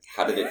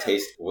How did it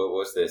taste? What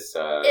was this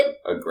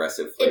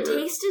aggressive It flavor?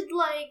 tasted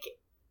like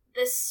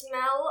the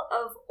smell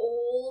of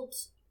old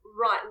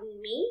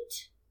rotten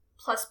meat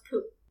plus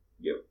poop.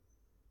 Yep.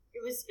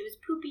 It was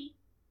poopy,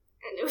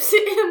 and it was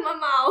in my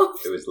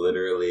mouth. It was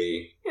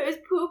literally... It was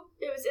poop.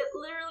 It was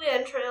literally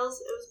entrails.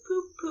 It was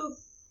poop.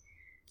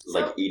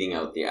 Like eating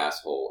out the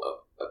asshole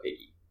of a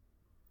piggy.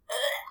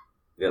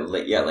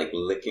 Like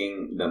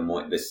licking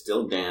the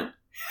still damp.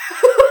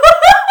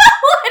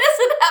 Why does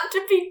it have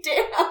to be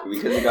damp?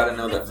 Because you gotta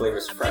know that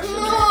flavor's fresh in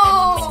there.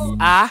 No!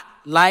 I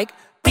like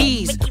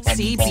bees.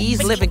 See,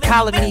 bees live in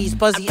colonies.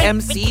 Buzzy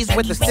MCs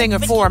with a stinger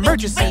for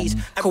emergencies.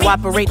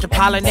 Cooperate to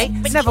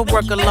pollinate, never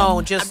work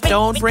alone. Just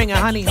don't bring a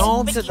honey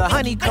home to the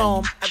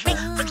honeycomb.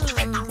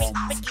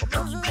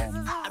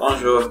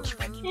 Bonjour.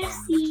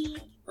 Merci.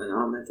 Un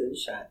homme d'une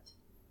chatte.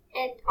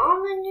 Et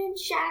almond and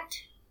chat.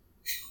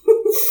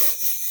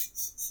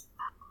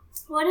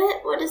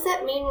 What does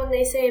that mean when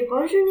they say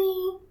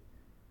bonjour?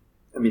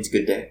 That means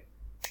good day.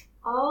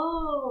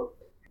 Oh.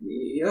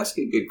 You ask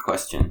a good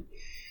question.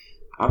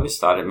 I always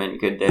thought it meant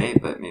good day,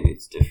 but maybe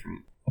it's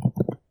different.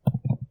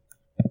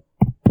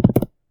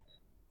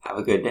 Have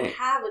a good day.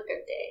 Have a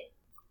good day.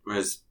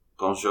 Whereas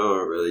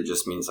bonjour really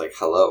just means like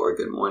hello or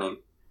good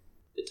morning.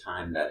 The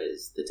time that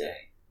is the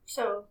day.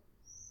 So,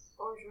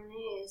 bonjour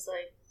is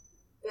like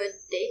good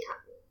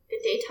daytime.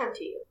 Good daytime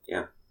to you.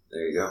 Yeah,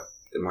 there you go.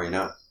 The more you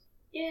know.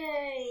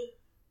 Yay.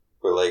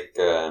 We're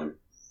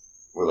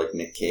like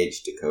Nick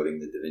Cage decoding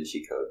the Da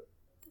Vinci Code.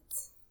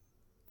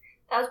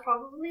 That was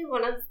probably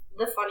one of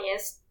the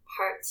funniest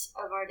parts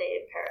of our day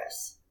in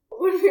Paris.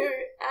 When we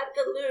were at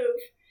the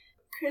Louvre,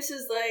 Chris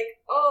was like,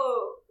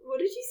 "Oh, what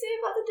did you say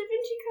about the Da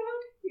Vinci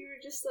Code?" You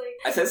were just like...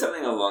 I said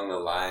something along the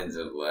lines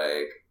of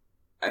like,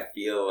 I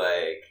feel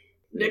like...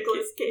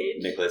 Nicolas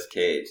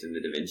Cage in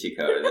the Da Vinci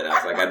Code. And then I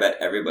was like, I bet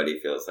everybody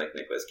feels like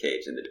Nicolas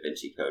Cage in the Da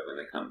Vinci Code when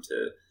they come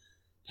to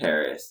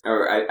Paris.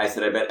 Or I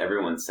said, I bet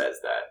everyone says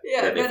that.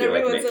 Yeah, that I bet feel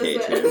everyone like Nick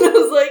says Cage that. And I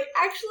was like,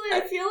 actually,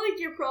 I feel like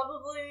you're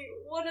probably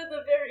one of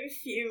the very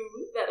few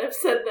that have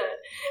said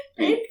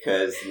that. Right?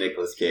 Because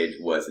Nicolas Cage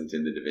wasn't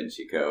in the Da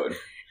Vinci Code.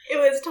 It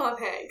was Tom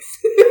Hanks.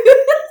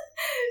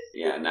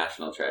 Yeah,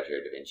 National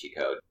Treasure, Da Vinci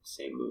Code.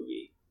 Same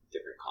movie,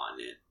 different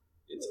continent.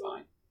 It's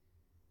fine.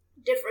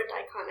 Different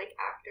iconic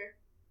actor.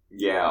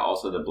 Yeah,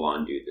 also the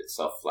blonde dude that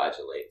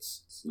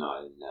self-flagellates. It's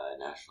not in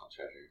National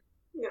Treasure.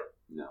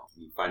 No.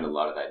 You find a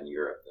lot of that in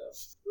Europe, though.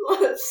 A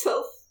lot of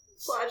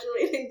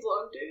self-flagellating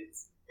blonde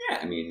dudes. Yeah,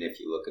 I mean, if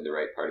you look at the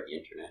right part of the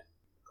internet.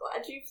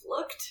 Glad you've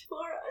looked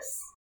for us.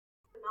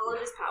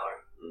 Knowledge is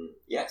power.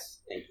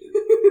 Yes, thank you.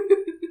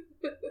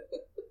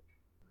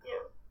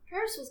 Yeah,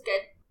 Paris was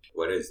good.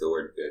 What is the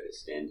word good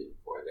standing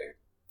for there?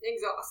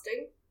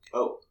 Exhausting.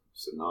 Oh,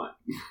 so not.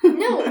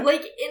 No,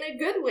 like in a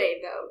good way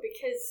though,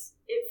 because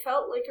it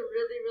felt like a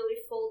really, really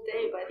full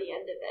day by the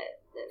end of it.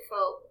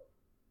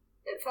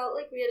 It felt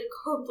like we had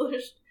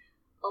accomplished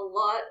a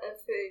lot of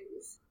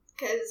things.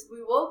 Because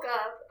we woke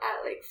up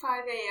at like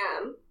 5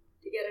 a.m.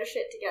 to get our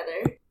shit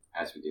together.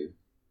 As we do.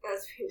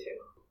 As we do.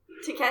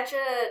 To catch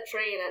a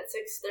train at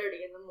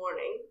 6:30 in the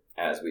morning.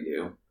 As we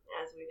do.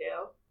 As we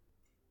do.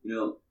 You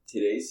know,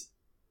 today's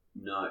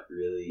not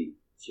really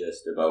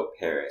just about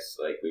Paris.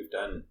 Like, we've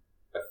done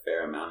a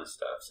fair amount of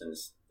stuff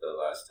since the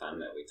last time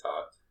that we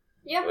talked.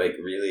 Yeah. Like,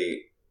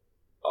 really,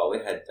 all we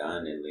had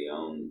done in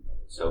Lyon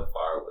so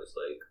far was,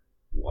 like,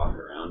 walk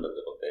around a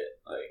little bit.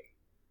 Like,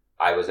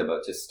 I was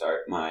about to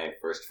start my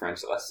first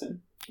French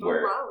lesson.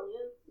 Wow,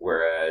 yeah.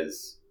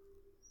 Whereas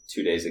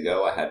 2 days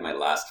ago, I had my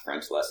last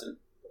French lesson.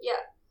 Yeah.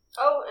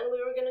 Oh, and we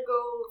were going to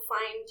go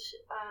find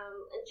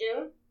a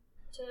gym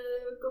to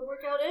go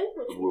work out in,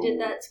 which we did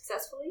that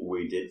successfully.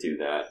 We did do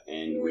that,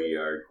 and we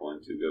are going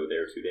to go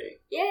there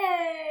today.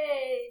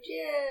 Yay!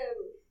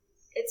 Gym!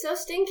 It's so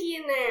stinky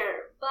in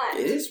there, but...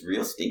 It is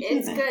real stinky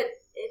in there. It's good.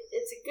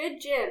 It's a good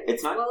gym.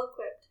 It's not well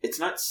equipped. It's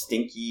not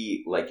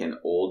stinky like an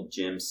old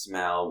gym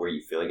smell where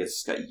you feel like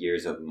it's got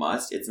years of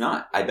must. It's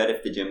not. I bet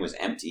if the gym was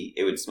empty,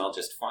 it would smell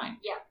just fine.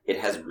 Yeah. It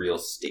has real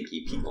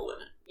stinky people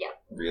in it. Yeah.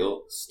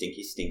 Real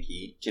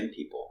stinky gym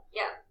people.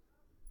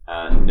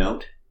 Yeah.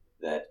 Note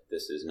that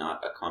this is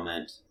not a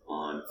comment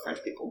on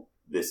French people.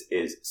 This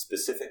is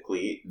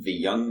specifically the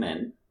young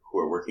men who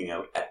are working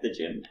out at the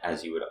gym,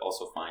 as you would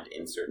also find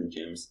in certain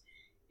gyms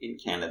in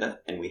Canada,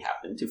 and we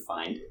happen to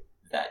find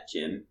that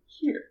gym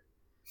here.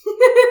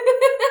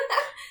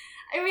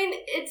 I mean,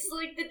 it's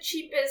like the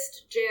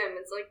cheapest gym.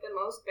 It's like the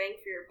most bang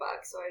for your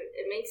buck, so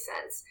it makes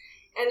sense.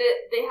 And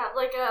they have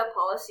like a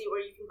policy where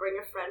you can bring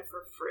a friend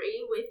for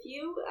free with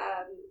you,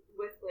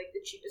 with like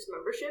the cheapest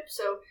membership.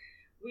 So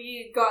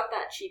we got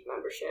that cheap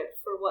membership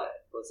for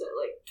what was it,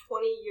 like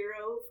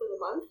 €20 for the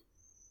month?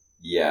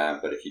 Yeah,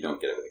 but if you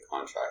don't get it with a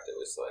contract, it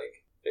was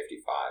like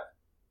 55.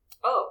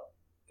 Oh,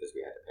 because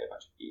we had to pay a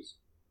bunch of fees.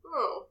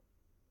 Oh,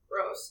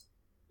 gross.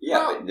 Yeah,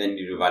 well, but then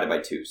you divide it by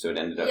 2, so it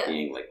ended up yeah.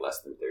 being like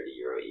less than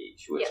 €30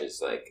 each, which is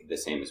like the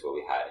same as what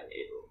we had in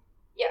Italy.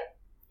 Yeah,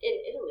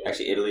 in Italy.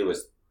 Actually, Italy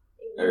was,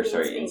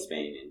 in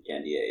Spain, in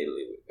Gandia,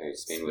 Italy.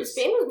 Spain was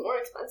more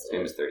expensive.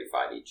 Spain was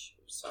 35 each,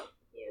 so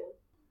yeah,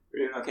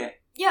 we're doing okay.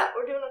 Yeah,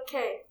 we're doing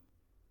okay.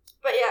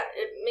 But yeah,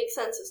 it makes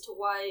sense as to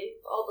why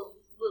all the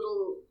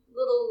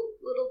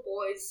little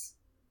boys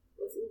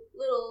with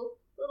little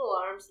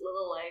arms,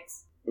 little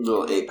legs.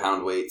 Little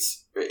 8-pound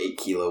weights, or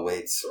 8-kilo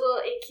weights.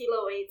 Little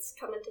 8-kilo weights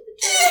come into the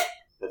gym.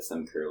 That's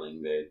them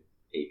curling the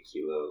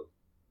 8-kilo.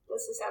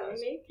 That's the sound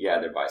you make? Yeah,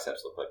 their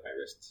biceps look like my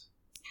wrists.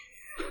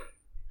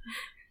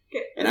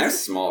 Okay. And I have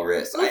small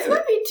wrists. Let's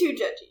not be too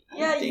judgy.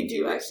 Yeah, you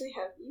do wrists.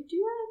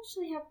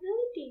 actually have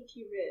really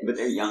dainty wrists. But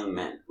they're young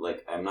men.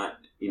 Like, I'm not,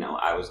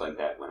 I was like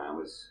that when I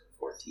was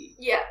 14.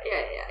 Yeah,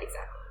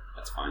 exactly.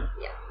 That's fine.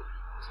 Yeah.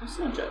 So it's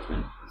no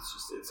judgment.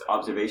 It's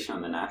observation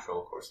on the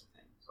natural course of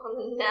things. On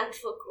the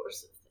natural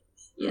course of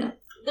things. Yeah.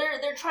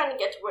 They're trying to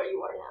get to where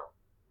you are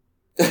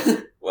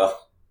now.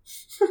 Well,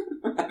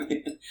 I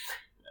mean,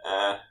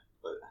 I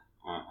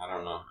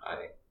don't know.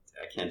 I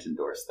can't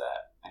endorse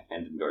that. I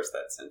can't endorse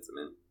that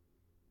sentiment.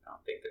 I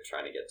don't think they're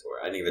trying to get to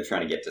where... I think they're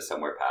trying to get to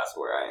somewhere past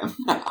where I am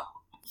now.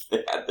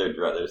 They had their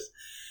druthers.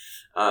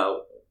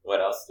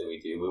 What else did we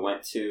do?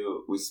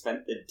 We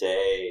spent the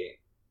day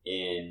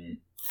in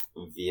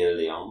Vieux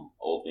Lyon,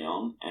 Old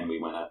Lyon, and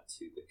we went up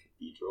to the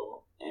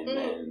cathedral, and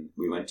then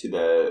we went to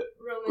the...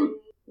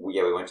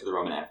 we went to the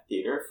Roman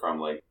amphitheater from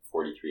like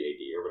 43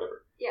 AD or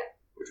whatever. Yeah.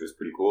 Which was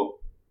pretty cool.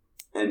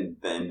 And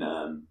then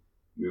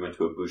we went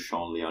to a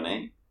bouchon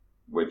lyonnais,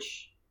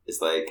 which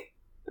is like...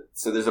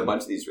 So there's a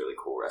bunch of these really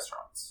cool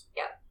restaurants.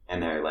 Yeah.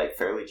 And they're like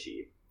fairly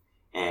cheap.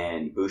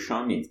 And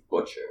bouchon means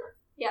butcher.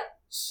 Yeah.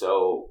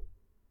 So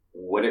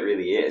what it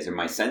really is, or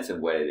my sense of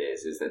what it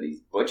is that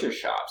these butcher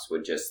shops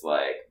would just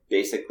like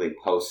basically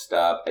post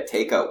up a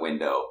takeout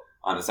window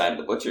on the side of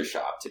the butcher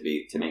shop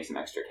to make some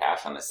extra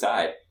cash on the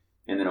side.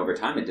 And then over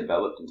time it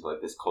developed into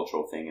like this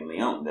cultural thing in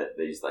Lyon that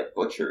these like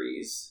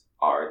butcheries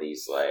are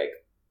these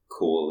like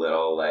cool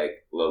little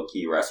like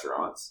low-key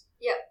restaurants.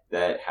 Yeah.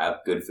 That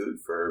have good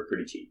food for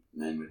pretty cheap.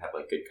 And then we'd have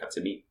like good cuts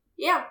of meat.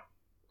 Yeah.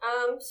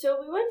 So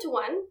we went to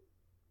one,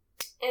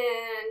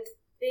 and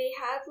they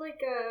had like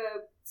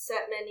a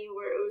set menu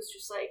where it was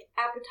just like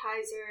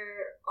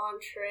appetizer,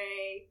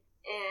 entree,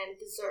 and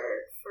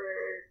dessert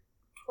for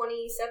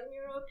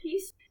 €27 a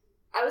piece.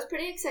 I was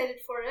pretty excited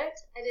for it.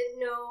 I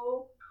didn't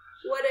know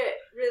what it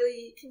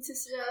really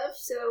consisted of,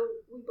 so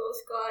we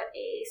both got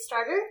a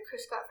starter.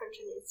 Chris got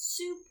French onion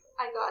soup.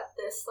 I got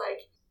this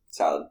like...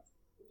 Salad.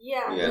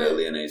 Yeah. The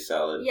Lyonnaise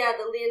salad. Yeah,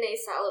 the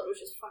Lyonnaise salad was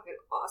just fucking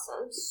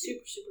awesome.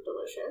 Super, super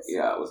delicious.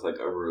 Yeah, it was like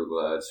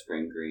arugula,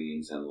 spring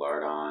greens, and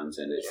lardons,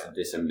 and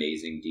this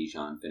amazing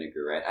Dijon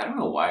vinaigrette. I don't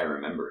know why I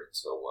remember it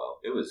so well.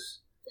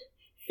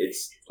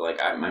 It's like,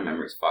 my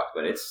memory's fucked,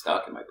 but it's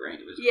stuck in my brain.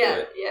 It was good. Yeah,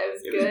 it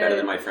was good. It was better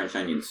than my French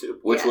onion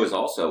soup, which was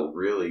also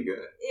really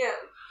good. Yeah.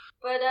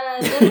 But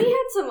then we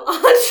had some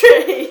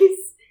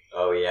entrees.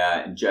 Oh,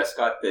 yeah. Jess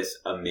got this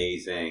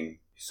amazing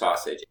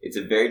sausage. It's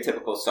a very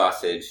typical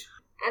sausage.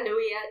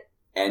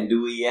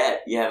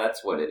 Andouillette. Yeah,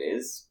 that's what it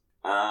is.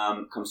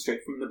 Comes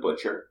straight from the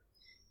butcher.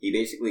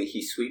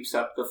 He sweeps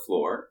up the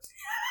floor.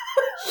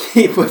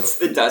 He puts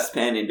the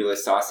dustpan into a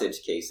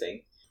sausage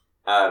casing.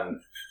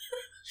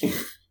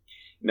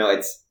 No,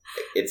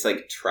 it's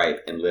like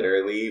tripe, and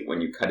literally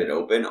when you cut it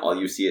open, all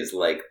you see is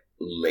like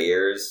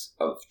layers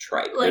of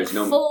tripe. Like there's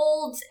no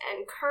folds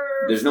and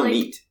curves. There's no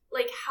meat.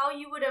 Like how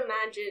you would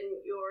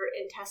imagine your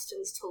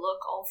intestines to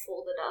look all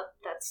folded up.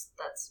 That's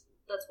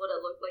what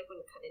it looked like when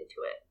you cut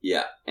into it.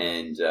 Yeah,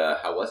 and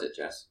how was it,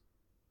 Jess?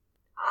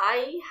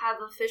 I have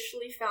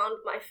officially found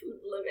my food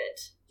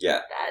limit.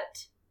 Yeah.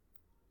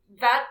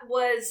 That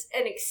was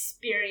an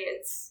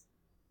experience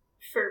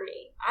for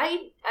me.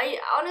 I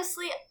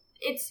honestly,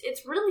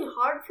 it's really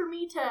hard for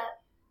me to,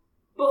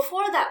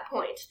 before that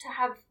point, to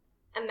have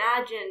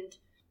imagined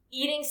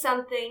eating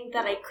something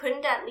that I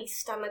couldn't at least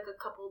stomach a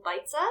couple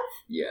bites of.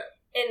 Yeah.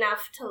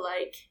 Enough to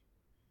like...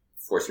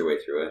 force your way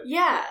through it.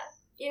 Yeah.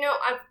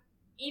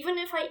 Even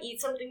if I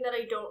eat something that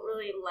I don't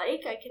really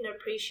like, I can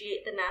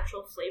appreciate the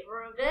natural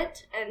flavor of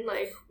it and,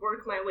 like,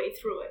 work my way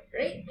through it,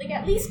 right? Like,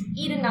 at least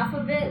eat enough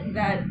of it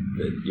that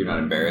you're not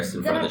embarrassed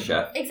in front of the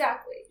chef.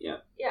 Exactly. Yeah.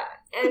 Yeah.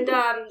 And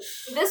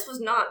this was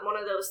not one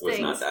of those things.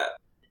 Was not that.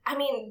 I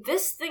mean,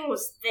 this thing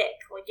was thick.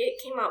 Like, it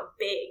came out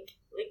big.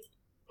 Like,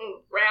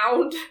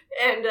 round.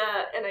 And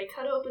I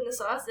cut open the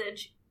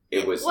sausage.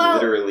 It was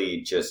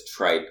literally just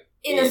tripe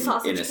in a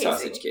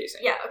sausage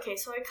casing. Yeah, okay,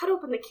 so I cut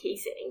open the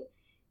casing.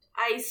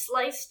 I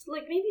sliced,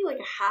 maybe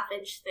a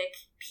half-inch thick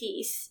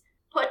piece,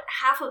 put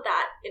half of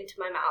that into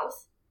my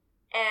mouth,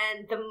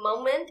 and the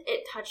moment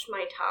it touched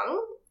my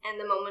tongue, and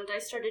the moment I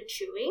started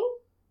chewing,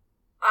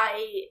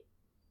 I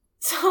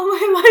saw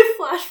my life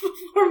flash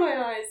before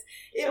my eyes.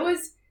 It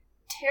was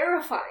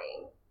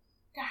terrifying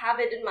to have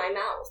it in my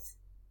mouth.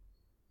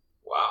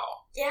 Wow.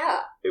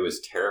 Yeah. It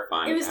was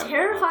terrifying. It was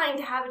terrifying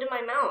to have it in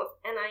my mouth,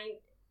 and I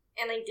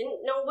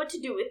didn't know what to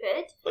do with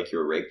it. Like you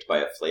were raped by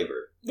a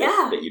flavor.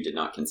 Yeah. That you did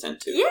not consent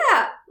to.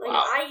 Yeah.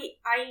 Wow. I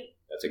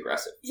That's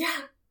aggressive.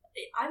 Yeah.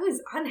 I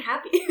was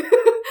unhappy.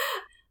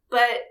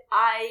 But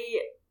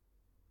I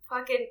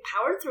fucking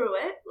powered through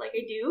it, like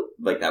I do.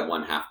 Like that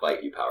one half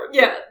bite you powered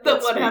through. Yeah, the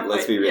one half bite.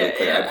 Let's be really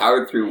clear. Yeah. I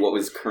powered through what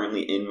was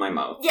currently in my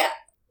mouth. Yeah.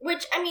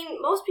 Which, I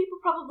mean, most people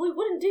probably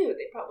wouldn't do.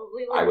 They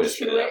probably I would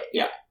chew spit it out.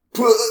 Yeah.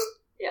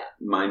 Yeah.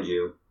 Mind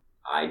you,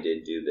 I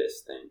did do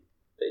this thing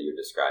that you're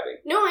describing.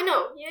 No, I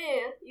know.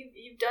 Yeah.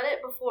 You've done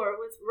it before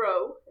with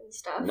roe and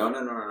stuff.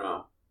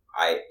 No.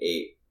 I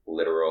ate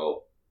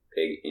literal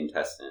pig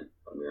intestine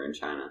when we were in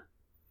China,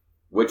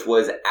 which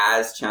was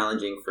as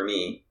challenging for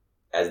me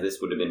as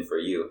this would have been for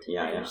you.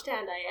 Yeah, I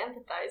understand. I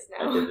empathize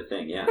now. I did the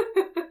thing, yeah.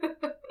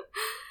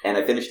 And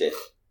I finished it.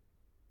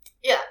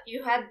 Yeah,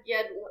 you had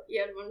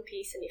one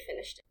piece and you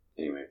finished it.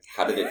 Anyway,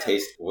 how did it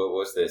taste? What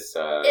was this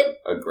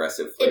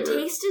aggressive flavor? It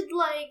tasted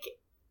like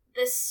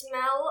the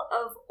smell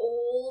of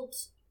old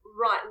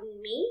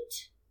rotten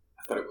meat.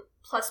 I thought it was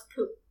plus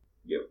poop.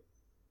 Yep.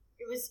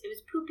 It was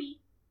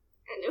poopy,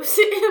 and it was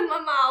in my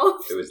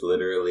mouth. It was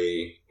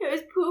literally. It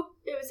was poop.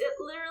 It was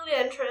literally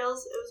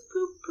entrails. It was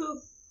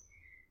poop.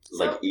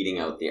 Like eating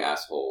out the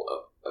asshole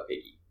of a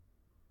piggy.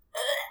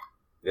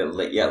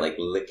 Like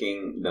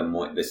licking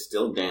the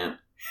still damp.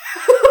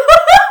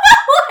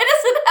 Why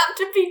does it have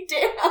to be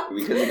damp?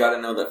 Because you gotta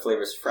know that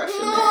flavor's fresh in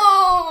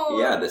there.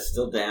 Yeah, the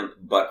still damp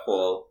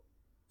butthole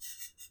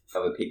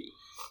of a piggy.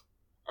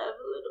 Of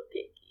a little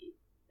piggy.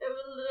 Of a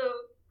little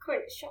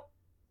cornichon.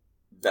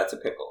 That's a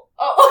pickle.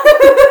 Oh.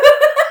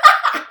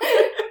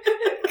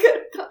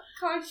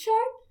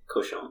 Cornichon?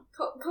 Cochon.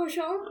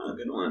 Cochon? Oh,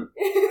 good one.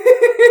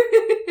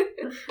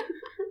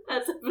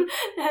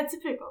 That's a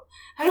pickle.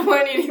 I don't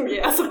mind eating the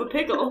ass of a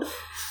pickle.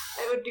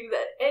 I would do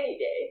that any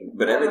day.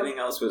 But everything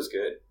else was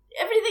good.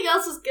 Everything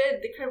else was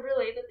good. The creme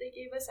brulee that they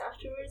gave us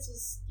afterwards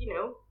was,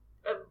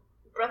 a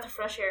breath of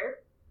fresh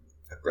air.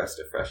 A breast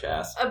of fresh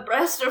ass. A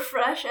breast of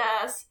fresh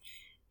ass.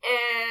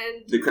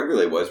 And the creme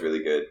brulee was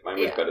really good. Mine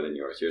was better than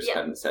yours. Yours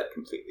hadn't set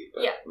completely,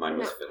 but mine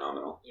was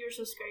phenomenal. Yours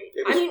was great.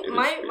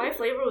 My my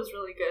flavor was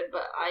really good,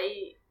 but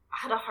I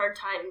had a hard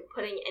time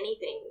putting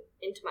anything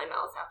into my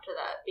mouth after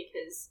that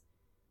because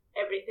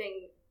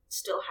everything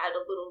still had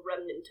a little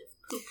remnant of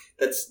poop.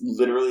 That's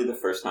literally the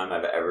first time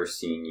I've ever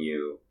seen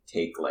you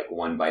take like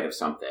one bite of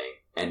something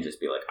and just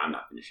be like, I'm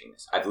not finishing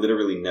this. I've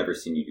literally never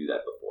seen you do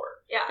that before.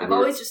 Yeah, I've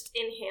always just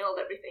inhaled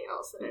everything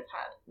else that I've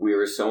had. We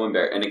were so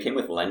embarrassed. And it came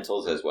with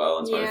lentils as well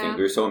and some other things.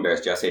 We were so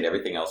embarrassed. Jess ate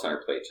everything else on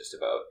our plate just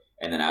about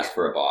and then asked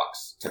for a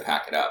box to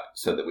pack it up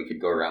so that we could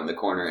go around the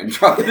corner and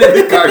drop it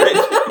in the garbage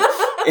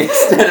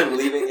instead of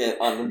leaving it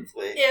on the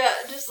plate. Yeah,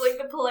 just like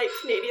the polite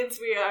Canadians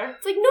we are.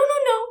 It's like, no.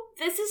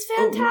 This is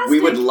fantastic. We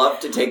would love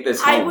to take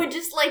this home. I would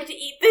just like to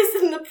eat this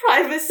in the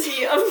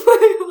privacy of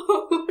my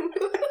home.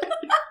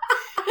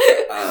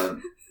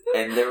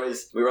 And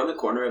we were on the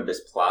corner of this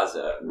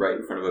plaza right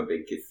in front of a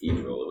big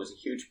cathedral. It was a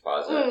huge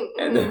plaza.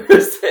 And there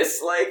was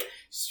this like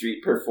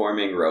street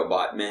performing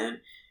robot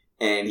man.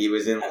 And he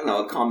was in,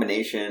 a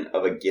combination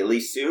of a ghillie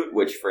suit,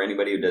 which for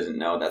anybody who doesn't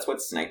know, that's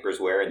what snipers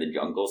wear in the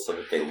jungle so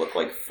that they look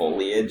like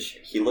foliage.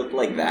 He looked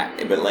like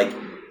that, but like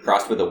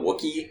crossed with a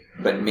wookie,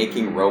 but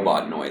making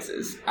robot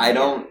noises. I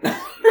don't... I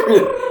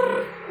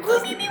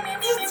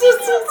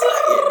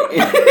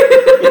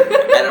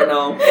don't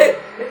know.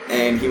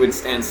 And he would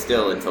stand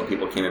still until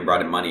people came and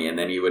brought him money, and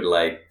then he would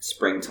like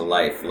spring to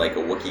life like a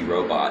Wookiee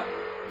robot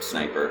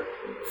sniper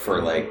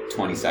for like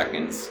 20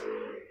 seconds,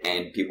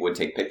 and people would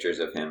take pictures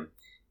of him.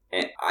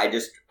 And I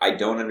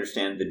don't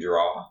understand the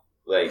draw.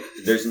 Like,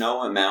 there's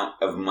no amount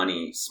of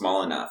money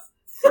small enough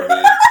for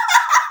me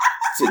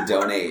to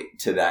donate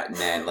to that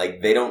man.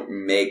 Like, they don't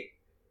make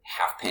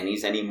half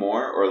pennies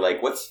anymore, or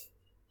like what's...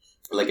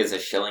 Like, is a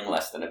shilling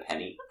less than a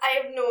penny?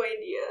 I have no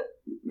idea.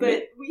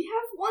 But we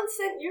have 1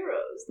 cent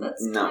euros.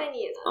 That's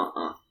tiny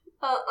enough.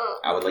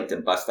 I would like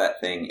to bust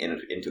that thing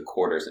into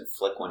quarters and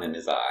flick one in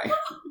his eye.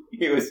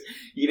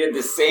 He did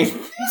the same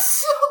thing.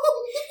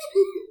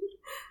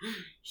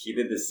 He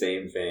did the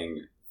same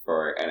thing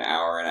for an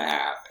hour and a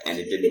half, and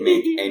it didn't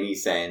make any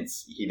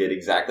sense. He did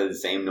exactly the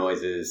same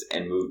noises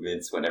and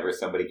movements whenever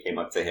somebody came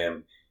up to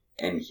him,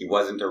 and he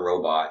wasn't a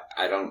robot.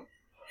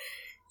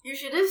 You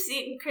should have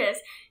seen Chris.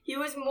 He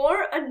was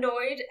more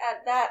annoyed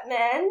at that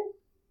man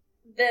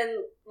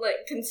than,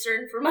 like,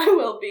 concerned for my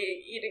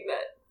well-being eating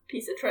that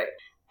piece of tripe.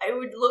 I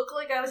would look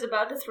like I was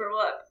about to throw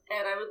up,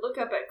 and I would look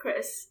up at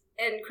Chris,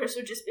 and Chris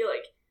would just be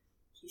like,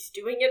 he's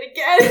doing it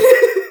again.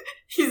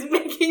 He's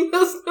making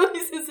those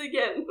noises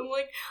again. I'm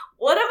like,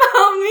 what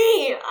about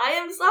me? I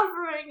am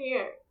suffering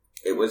here.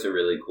 It was a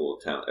really cool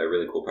town, a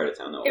really cool part of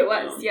town, though. It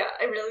was, yeah.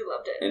 I really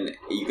loved it. And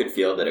you could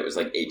feel that it was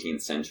like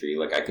 18th century.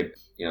 Like, I could,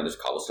 there's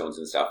cobblestones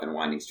and stuff and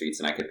winding streets,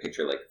 and I could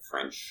picture like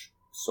French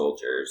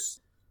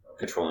soldiers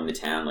patrolling the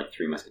town, like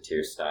Three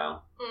Musketeers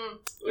style.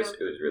 It was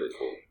really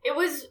cool. It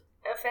was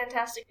a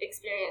fantastic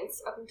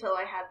experience up until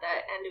I had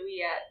that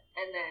andouillette,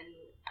 and then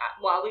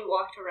while we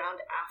walked around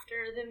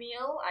after the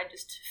meal, I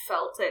just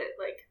felt it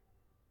like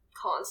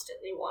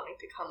constantly wanting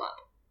to come up.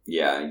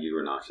 Yeah, you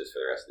were nauseous for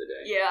the rest of the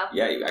day. Yeah.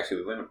 Yeah,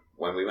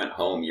 when we went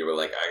home, you were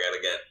like, I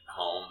gotta get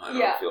home. I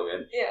don't feel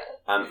good.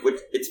 Yeah.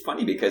 Which, it's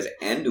funny because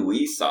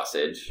andouille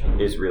sausage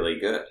is really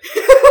good.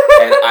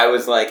 And I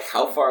was like,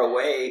 how far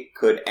away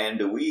could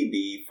andouille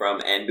be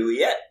from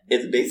andouillette?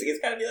 It's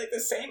gotta be like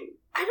the same.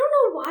 I don't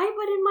know why,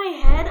 but in my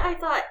head, I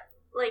thought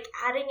like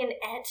adding an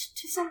et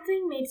to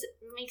something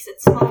makes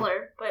it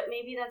smaller, but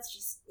maybe that's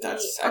just me.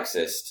 That's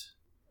sexist.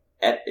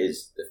 Et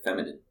is the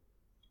feminine.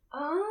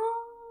 Oh.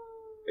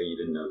 Oh, you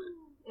didn't know that?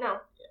 No.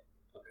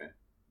 Yeah. Okay.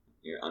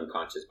 Your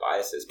unconscious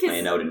bias is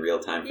playing out in real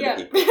time for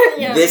the people.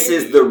 Yeah, this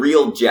is the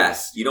real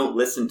Jess. You don't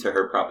listen to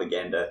her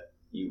propaganda.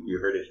 You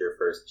heard it here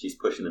first. She's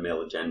pushing the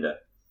male agenda.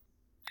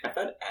 I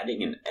thought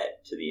adding an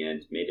et to the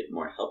end made it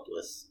more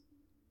helpless.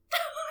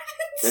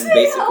 That's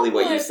basically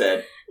what you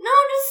said. No,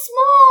 just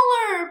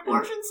smaller.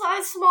 Portion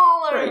size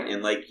smaller. Right,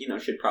 and like,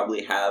 should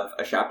probably have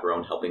a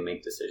chaperone helping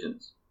make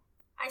decisions.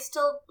 I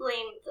still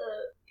blame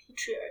the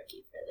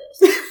patriarchy for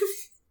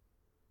this.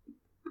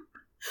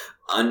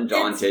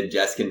 Undaunted,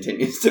 Jess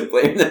continues to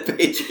blame the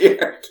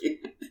patriarchy.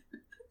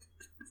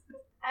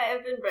 I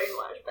have been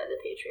brainwashed by the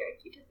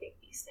patriarchy to think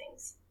these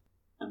things.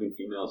 I mean,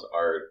 females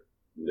are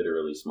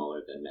literally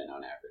smaller than men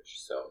on average,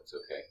 so it's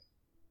okay.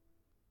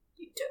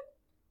 You do.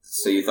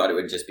 So you thought it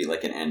would just be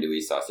like an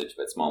andouille sausage,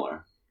 but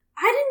smaller?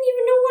 I didn't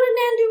even know what an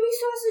andouille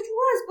sausage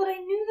was, but I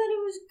knew that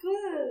it was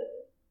good.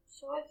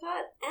 So I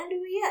thought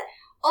andouillette.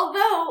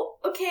 Although,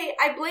 okay,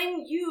 I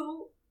blame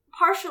you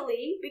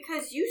partially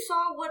because you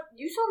saw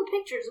the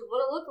pictures of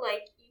what it looked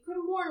like. You could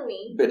have warned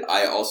me. But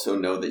I also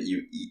know that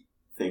you eat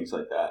things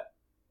like that.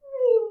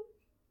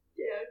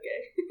 Yeah,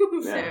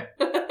 okay. Fair.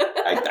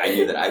 I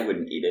knew that I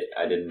wouldn't eat it.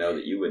 I didn't know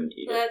that you wouldn't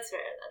eat it. That's fair.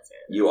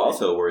 You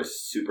also were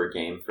super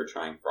game for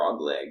trying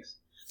frog legs.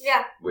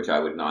 Yeah. Which I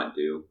would not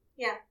do.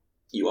 Yeah.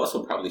 You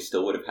also probably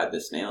still would have had the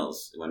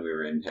snails when we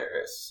were in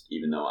Paris,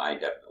 even though I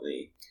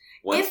definitely...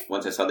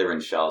 Once I saw they were in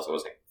shells, I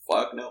was like,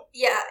 fuck no.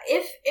 Yeah,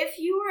 if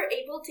you were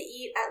able to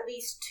eat at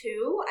least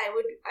 2, I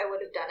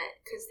would have done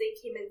it, because they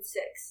came in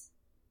 6.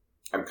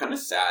 I'm kind of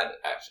sad,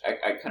 actually.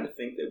 I kind of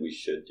think that we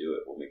should do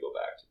it when we go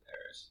back to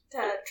Paris.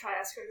 To try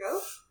escargot?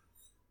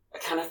 I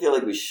kind of feel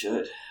like we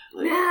should.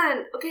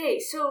 Man, okay,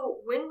 so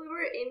when we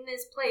were in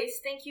this place,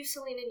 thank you,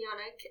 Celine and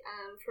Yannick,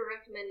 for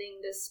recommending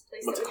this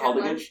place. What's that it we called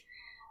had again? lunch.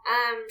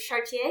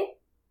 Chartier?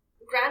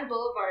 Grand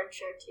Boulevard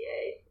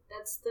Chartier.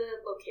 That's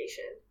the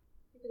location.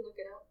 You can look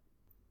it up.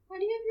 Why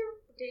do you have your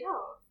data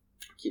off?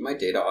 I keep my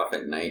data off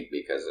at night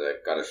because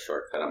I've got a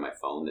shortcut on my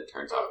phone that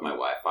turns off my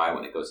Wi-Fi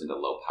when it goes into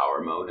low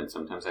power mode, and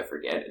sometimes I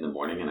forget in the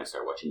morning and I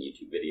start watching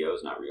YouTube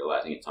videos not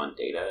realizing it's on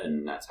data,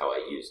 and that's how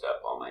I used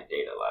up all my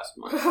data last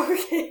month.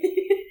 Okay.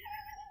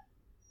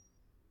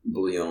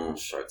 Bouillon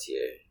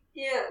Chartier.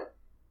 Yeah.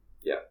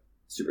 Yeah.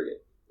 Super good.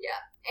 Yeah.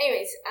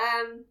 Anyways,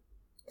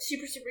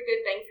 super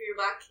good bang for your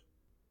buck.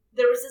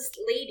 There was this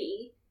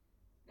lady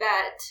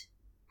that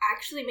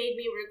actually made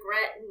me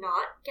regret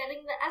not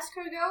getting the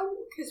escargot,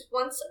 because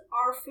once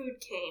our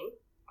food came,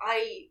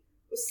 I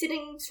was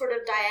sitting sort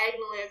of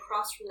diagonally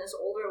across from this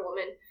older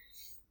woman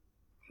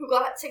who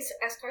got 6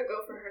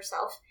 escargot for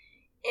herself,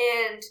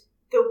 and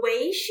the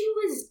way she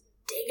was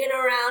digging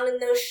around in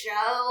those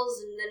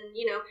shells, and then,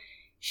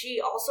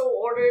 she also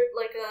ordered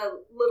like a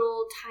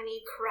little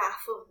tiny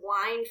carafe of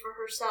wine for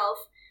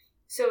herself.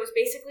 So it was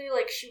basically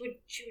like she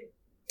would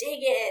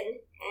dig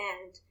in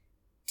and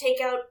take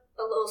out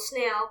a little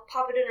snail,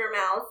 pop it in her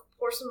mouth,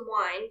 pour some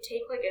wine,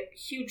 take like a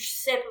huge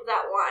sip of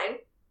that wine,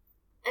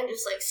 and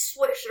just like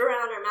swish it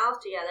around her mouth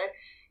together,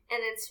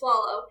 and then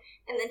swallow.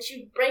 And then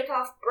she'd break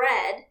off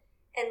bread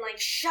and like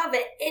shove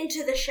it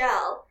into the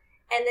shell,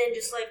 and then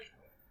just like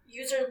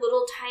use her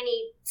little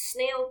tiny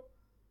snail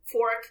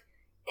fork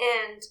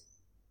and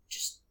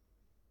just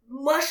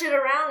mush it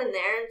around in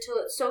there until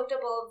it soaked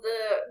up all of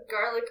the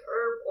garlic,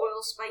 herb,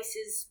 oil,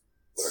 spices,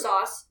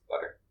 sauce.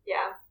 Butter.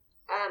 Yeah.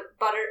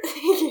 Butter.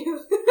 Thank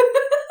you.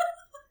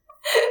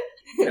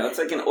 It's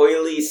like an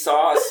oily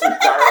sauce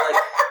with garlic.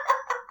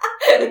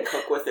 And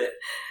cook with it.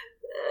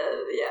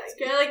 Yeah,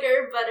 garlic,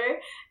 herb, butter.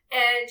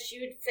 And she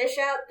would fish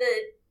out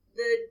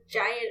the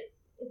giant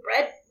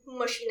bread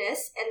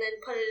mushiness and then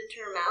put it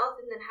into her mouth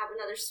and then have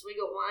another swig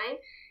of wine.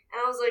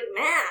 And I was like,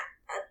 man,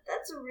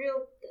 that's a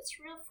real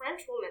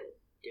French woman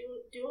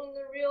doing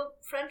the real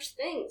French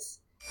things.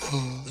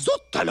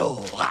 Zut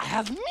alors, I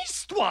have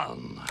missed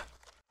one.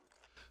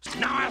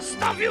 Now I'll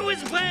stuff you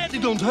with bread.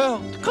 It don't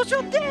hurt, cause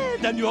you're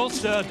dead. And you're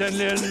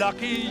certainly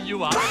lucky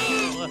you are.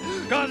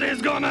 Cause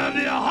it's gonna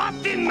be a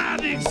hot in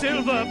magic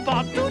silver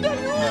pot to the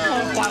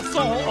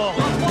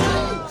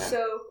poisson.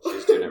 So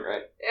she's doing it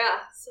right. Yeah,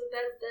 so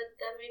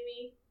that made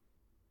me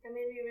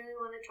really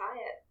want to try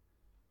it.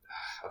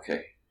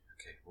 Okay,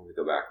 when we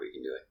go back we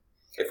can do it.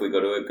 If we go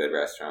to a good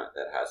restaurant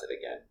that has it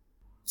again.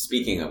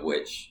 Speaking of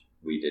which,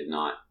 we did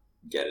not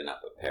get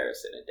enough of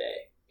Paris in a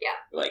day. Yeah.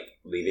 Like,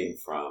 leaving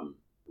from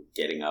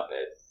getting up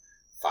at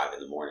 5 in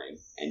the morning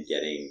and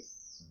getting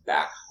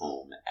back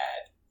home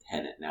at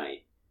 10 at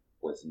night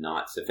was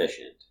not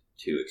sufficient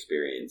to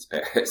experience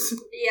Paris.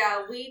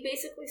 Yeah, we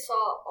basically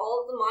saw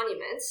all of the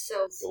monuments,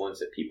 so... The ones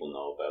that people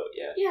know about,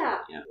 yeah.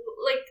 Yeah.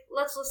 Like,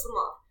 let's list them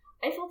off.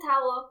 Eiffel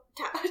Tower.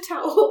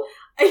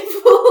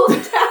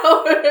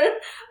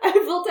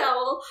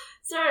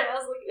 Sorry, I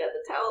was looking at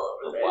the towel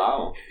over there.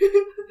 Wow.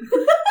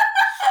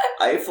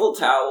 Eiffel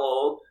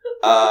Tower,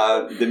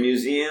 the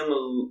museum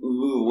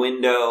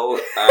window.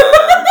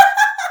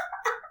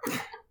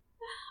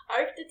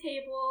 Arc de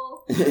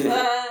Table.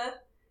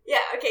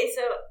 Okay,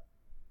 so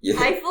Yeah.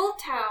 Eiffel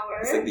Tower.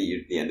 It's like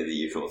the end of The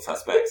Usual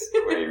Suspects,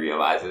 where he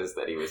realizes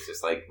that he was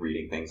just like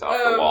reading things off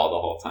the wall the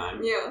whole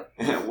time. Yeah.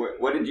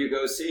 What did you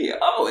go see?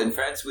 Oh, in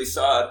France we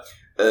saw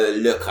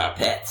Le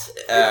Carpet,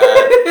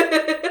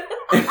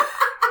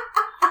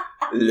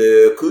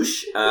 Le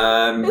Couche,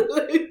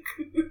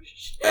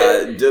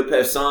 Deux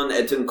Personnes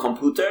et un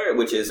Computer,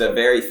 which is a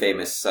very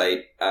famous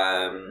site.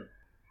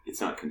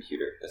 It's not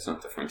computer. That's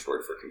not the French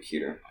word for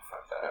computer. I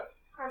fucked that up.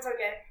 That's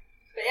okay.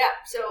 But yeah,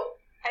 so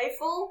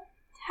Eiffel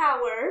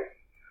Tower,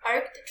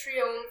 Arc de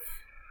Triomphe,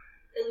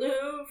 the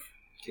Louvre,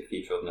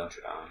 Cathedral of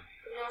Notre Dame.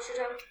 Notre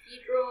Dame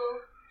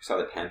Cathedral. Saw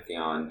the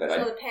Pantheon, but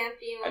the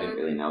Pantheon. I didn't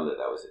really know that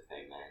was a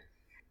thing there.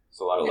 There's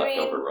a lot of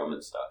leftover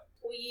Roman stuff.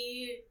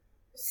 We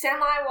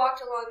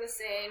semi-walked along the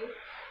Seine.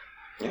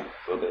 Yeah,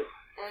 a little bit.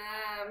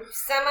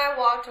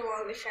 Semi-walked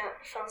along the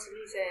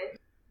Champs-Elysees.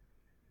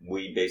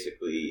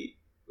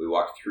 We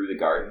walked through the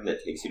garden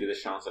that takes you to the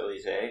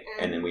Champs-Elysees,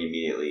 and then we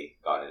immediately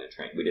got in a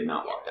train. We did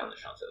not walk down the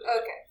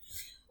Champs-Elysees. Okay.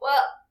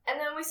 Well,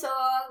 and then we saw,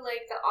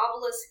 like, the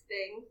obelisk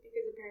thing,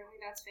 because apparently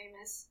that's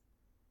famous.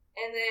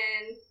 And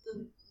then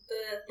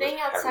the thing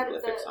outside of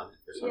the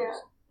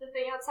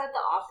thing outside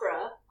the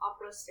opera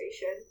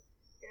station.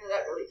 You know,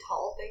 that really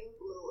tall thing with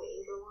the little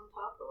angel on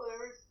top or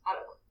whatever. I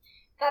don't know.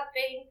 That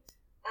thing.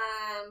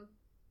 I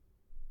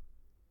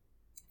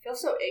feel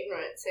so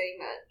ignorant saying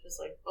that. Just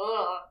like,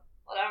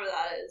 whatever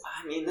that is.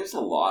 I mean, there's a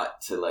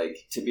lot to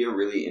be a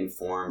really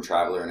informed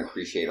traveler and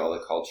appreciate all the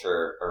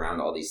culture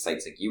around all these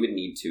sites. Like, you would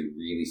need to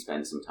really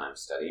spend some time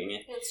studying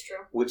it. That's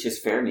true. Which is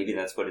fair. Maybe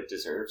that's what it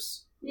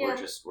deserves. Yeah.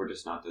 We're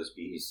just not those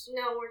bees.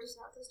 No, we're just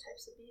not those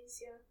types of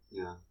bees,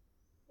 Yeah.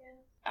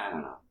 I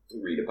don't know.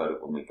 We'll read about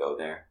it when we go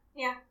there.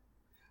 Yeah.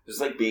 It was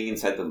like being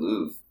inside the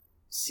Louvre,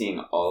 seeing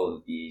all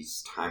of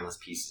these timeless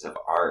pieces of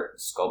art,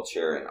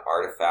 sculpture, and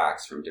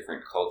artifacts from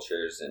different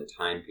cultures and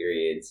time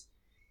periods,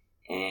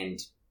 and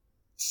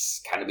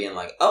just kind of being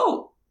like,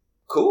 oh,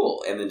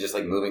 cool, and then just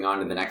like moving on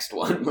to the next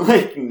one.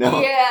 Like,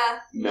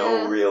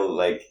 no real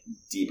like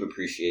deep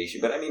appreciation.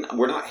 But I mean,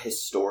 we're not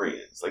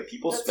historians. Like,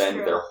 people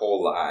spend their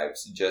whole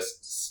lives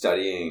just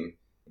studying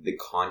the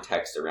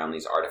context around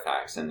these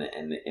artifacts and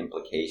the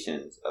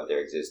implications of their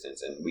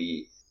existence, and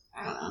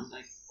I don't know,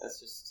 like, that's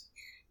just...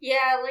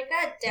 Yeah, like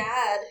that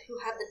dad who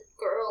had the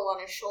girl on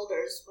his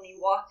shoulders when he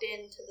walked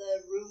into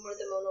the room where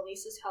the Mona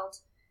Lisa's held.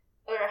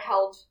 Why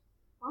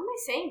am I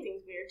saying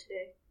things weird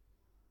today?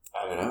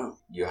 I don't know.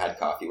 You had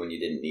coffee when you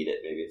didn't need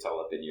it. Maybe it's all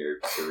up in your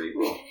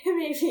cerebral.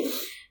 Maybe.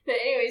 But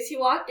anyways, he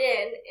walked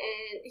in,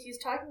 and he was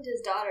talking to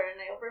his daughter,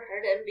 and I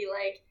overheard him be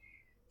like,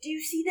 do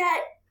you see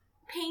that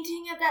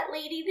painting of that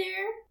lady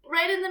there?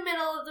 Right in the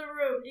middle of the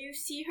room. Do you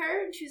see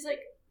her? And she's like,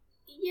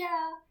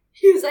 yeah.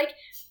 He was like,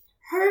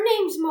 her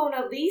name's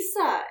Mona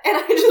Lisa. And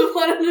I just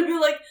wanted to be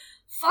like,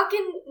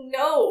 fucking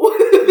no.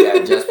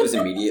 Yeah, Jess was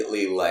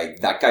immediately like,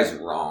 that guy's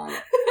wrong.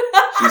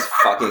 He's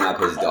fucking up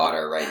his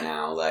daughter right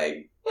now.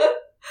 Like,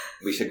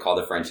 we should call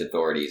the French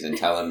authorities and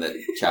tell them that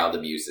child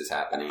abuse is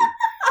happening.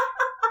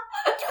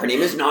 Her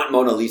name is not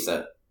Mona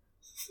Lisa.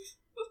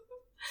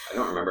 I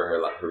don't remember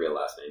her real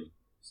last name.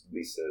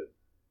 Lisa.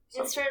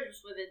 It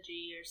starts with a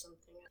G or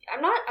something.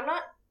 I'm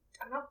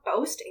not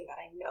boasting that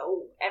I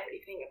know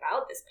everything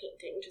about this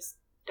painting. Just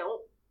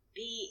don't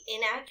be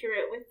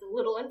inaccurate with the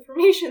little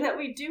information that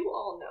we do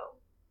all know.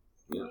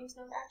 Yeah. Her name's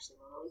not actually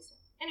Mona Lisa.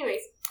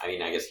 Anyways. I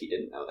mean, I guess he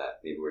didn't know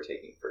that. Maybe we're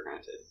taking it for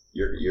granted.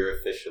 You're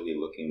officially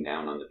looking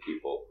down on the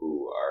people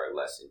who are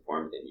less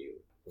informed than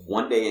you.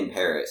 One day in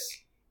Paris,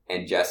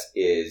 and Jess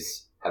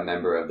is a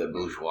member of the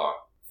bourgeois,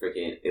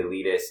 freaking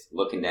elitist,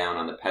 looking down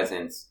on the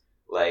peasants,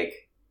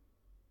 like,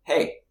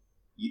 hey,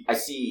 I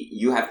see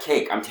you have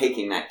cake. I'm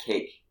taking that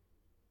cake.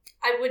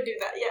 I would do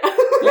that, yeah.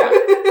 Yeah.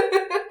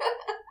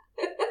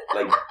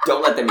 Like,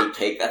 don't let them eat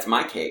cake. That's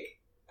my cake.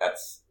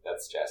 That's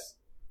Jess.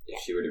 If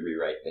she were to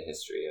rewrite the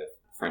history of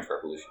French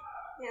Revolution.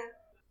 Yeah.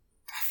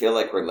 I feel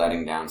like we're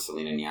letting down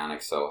Celine and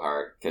Yannick so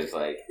hard, because,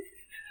 like,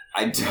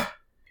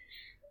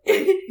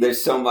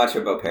 there's so much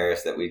about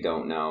Paris that we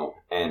don't know,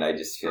 and I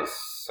just feel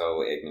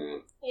so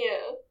ignorant.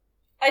 Yeah.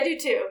 I do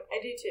too.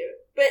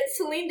 But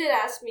Celine did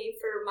ask me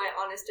for my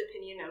honest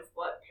opinion of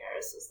what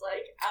Paris is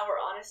like. Our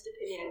honest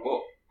opinion.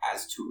 Well,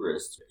 as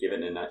tourists, give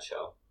it in a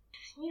nutshell.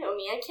 You know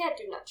me, I can't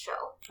do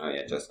nutshell. Oh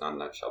yeah, just not a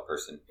nutshell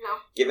person. No.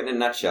 Give it in a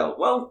nutshell.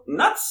 Well,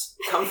 nuts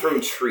come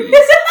from trees.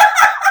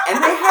 And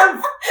they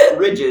have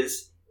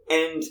ridges,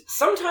 and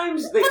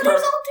sometimes they But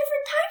there's all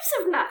different types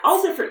of nuts.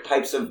 All different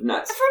types of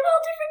nuts. From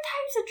all different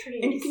types of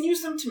trees. And you can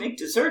use them to make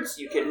desserts.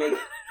 You can make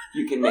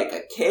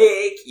a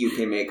cake, you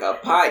can make a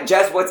pie.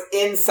 Jess, what's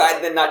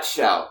inside the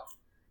nutshell?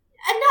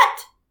 A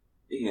nut.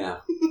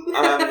 Yeah.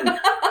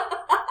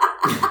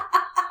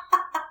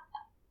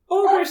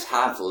 Boulders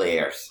have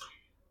layers.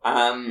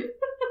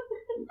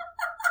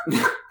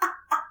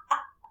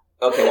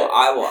 Okay, well,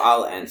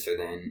 I'll answer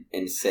then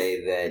and say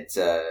that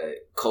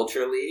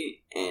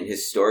culturally and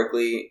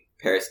historically,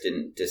 Paris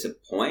didn't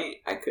disappoint.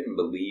 I couldn't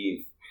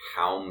believe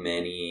how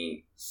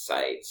many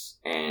sites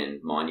and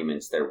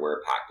monuments there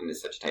were packed into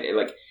such a tight...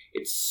 Like,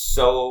 it's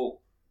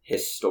so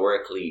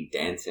historically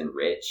dense and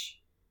rich,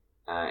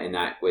 and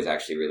that was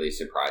actually really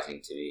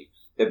surprising to me.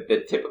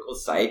 The typical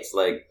sites,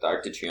 like the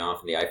Arc de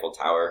Triomphe and the Eiffel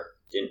Tower,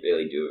 didn't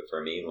really do it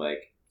for me.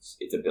 Like,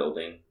 it's a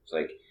building. It's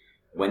like,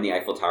 when the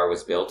Eiffel Tower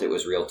was built, it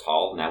was real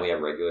tall. Now we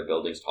have regular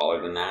buildings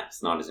taller than that.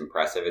 It's not as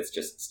impressive. It's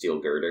just steel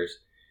girders.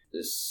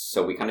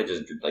 So we kind of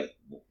just, like,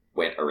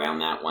 went around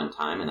that one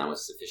time, and that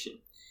was sufficient.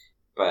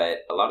 But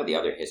a lot of the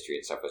other history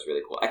and stuff was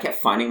really cool. I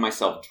kept finding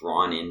myself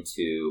drawn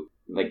into,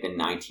 like, the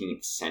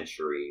 19th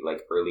century,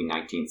 like, early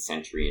 19th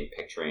century, and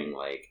picturing,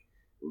 like,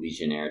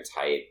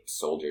 Legionnaire-type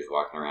soldiers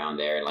walking around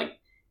there. And, like,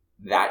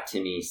 that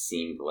to me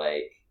seemed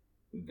like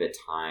the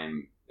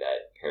time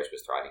that Paris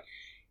was thriving.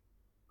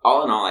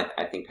 All in all,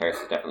 I think Paris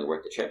is definitely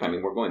worth the trip. I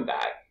mean, we're going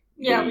back.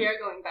 Yeah, we are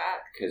going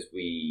back. Because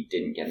we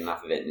didn't get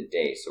enough of it in a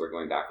day, so we're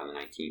going back on the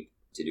 19th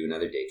to do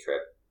another day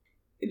trip.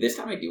 This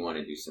time I do want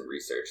to do some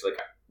research. Like,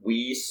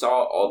 we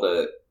saw all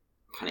the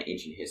kind of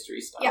ancient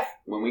history stuff. Yeah.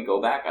 When we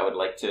go back, I would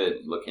like to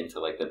look into,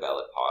 like, the Belle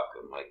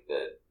Epoque and, like,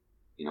 the,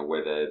 you know,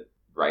 where the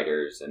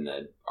writers and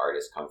the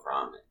artists come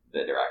from,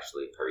 that are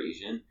actually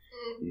Parisian,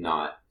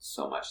 not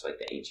so much, like,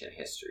 the ancient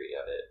history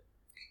of it.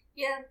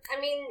 Yeah, I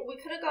mean, we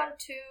could have gone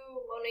to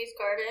Monet's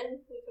Garden.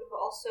 We could have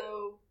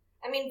also...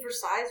 I mean,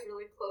 Versailles is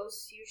really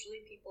close.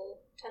 Usually people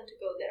tend to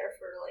go there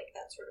for, like,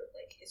 that sort of,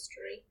 like,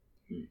 history.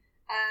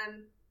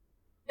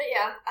 But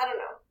yeah, I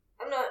don't know.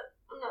 I'm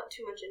not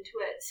too much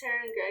into it.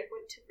 Sarah and Greg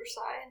went to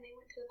Versailles, and they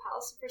went to the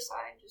Palace of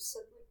Versailles and just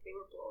said, like, they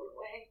were blown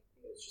away.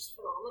 It was just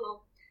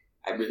phenomenal.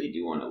 I really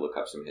do want to look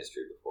up some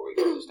history before we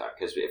go this time,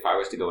 because if I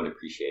was to go and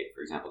appreciate,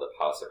 for example, the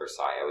Palace of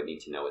Versailles, I would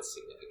need to know its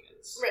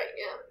significance. Right,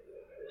 yeah.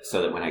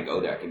 So that when I go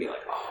there, I can be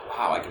like, oh,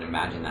 wow, I can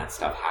imagine that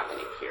stuff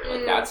happening here.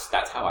 Like,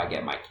 that's how I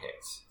get my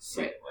kicks.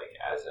 So, right. Like,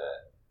 as a...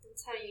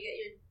 That's how you get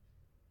your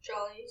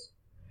jollies.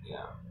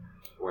 Yeah.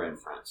 We're in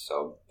France,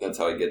 so that's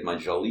how I get my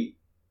jolie.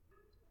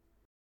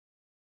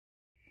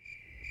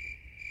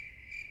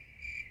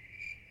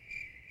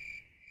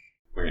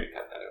 We're going to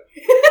cut that out.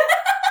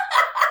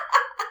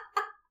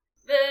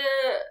 The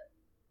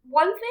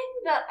one thing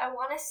that I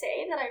want to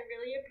say that I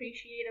really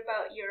appreciate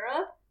about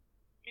Europe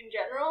in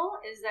general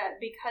is that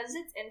because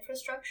its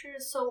infrastructure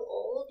is so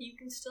old, you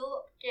can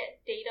still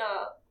get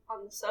data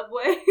on the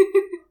subway,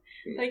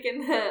 like in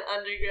the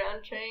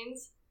underground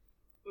trains,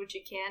 which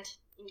you can't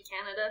in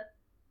Canada.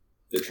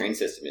 The train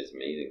system is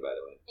amazing, by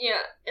the way.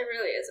 Yeah, it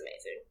really is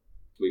amazing.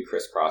 We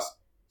crisscrossed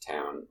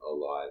town a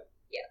lot.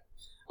 Yeah.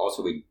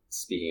 Also,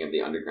 speaking of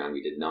the underground,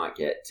 we did not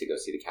get to go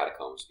see the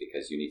catacombs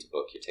because you need to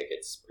book your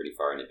tickets pretty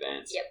far in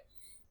advance. Yep.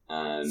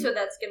 So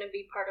that's going to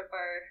be part of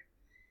our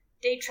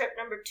day trip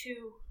number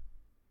 2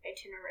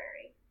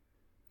 itinerary.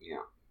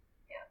 Yeah.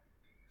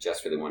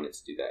 Jess really wanted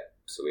to do that,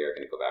 so we are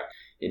going to go back.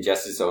 In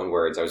Jess's own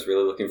words, I was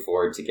really looking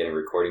forward to getting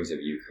recordings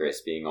of you,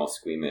 Chris, being all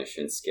squeamish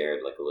and scared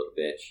like a little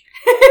bitch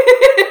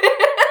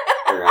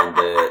around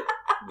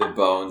the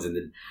bones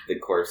and the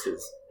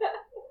corpses.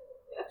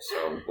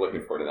 So,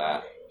 looking forward to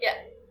that. Yeah,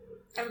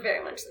 I'm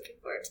very much looking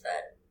forward to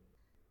that.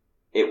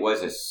 It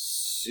was a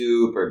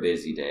super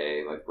busy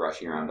day, like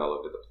rushing around all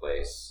over the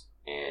place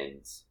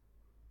and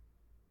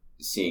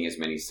seeing as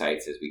many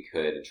sites as we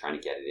could and trying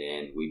to get it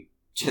in. We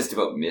just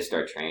about missed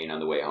our train on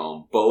the way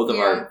home. Both of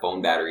our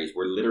phone batteries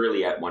were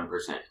literally at 1%.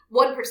 1%.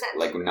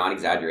 Like, we're not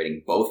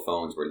exaggerating. Both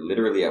phones were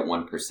literally at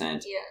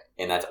 1%. Yeah.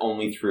 And that's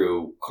only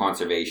through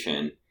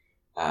conservation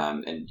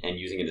and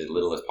using it as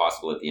little as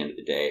possible at the end of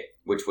the day,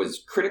 which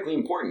was critically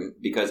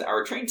important because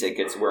our train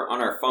tickets were on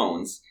our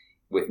phones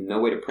with no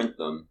way to print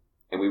them,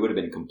 and we would have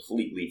been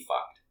completely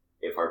fucked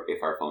if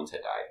our phones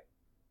had died.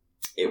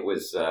 It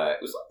was a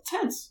little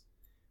tense.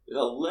 It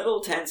was a little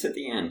tense at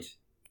the end.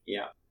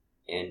 Yeah.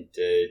 And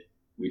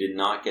we did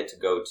not get to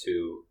go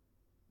to...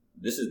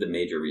 This is the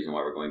major reason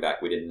why we're going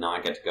back. We did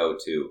not get to go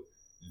to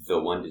the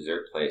one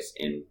dessert place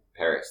in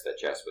Paris that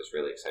Jess was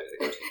really excited to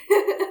go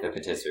to. The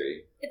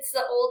patisserie. It's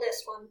the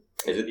oldest one.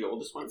 Is it the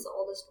oldest one? It's the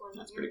oldest one.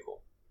 That's pretty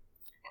cool.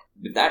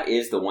 But that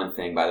is the one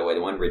thing, by the way,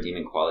 the one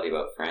redeeming quality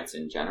about France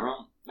in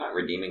general. Not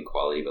redeeming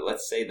quality, but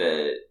let's say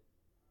the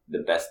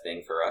best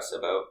thing for us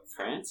about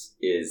France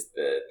is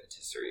the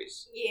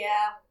patisseries.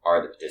 Yeah.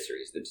 Are the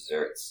patisseries. The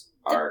desserts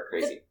are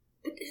crazy.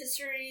 The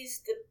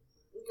patisseries, the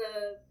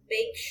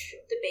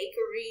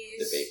bakeries.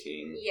 The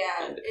baking.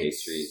 Yeah. And the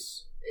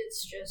pastries.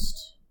 It's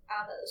just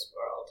out of this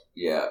world.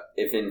 Yeah.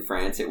 If in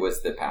France it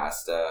was the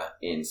pasta,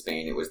 in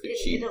Spain it was the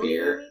cheap Italy,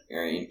 beer.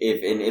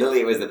 If in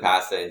Italy it was the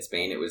pasta, in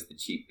Spain it was the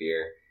cheap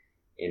beer.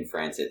 In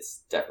France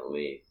it's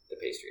definitely the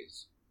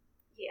pastries.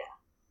 Yeah.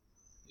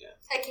 Yeah.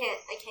 I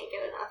can't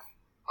get enough.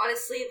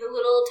 Honestly, the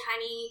little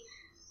tiny,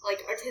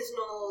 like,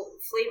 artisanal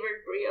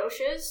flavored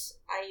brioches,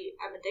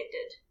 I'm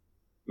addicted.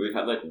 We've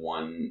had like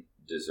one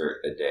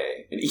dessert a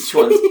day, and each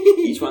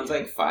one's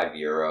like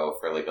 €5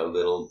 for like a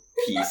little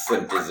piece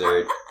of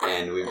dessert,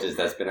 and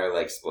that's been our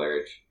like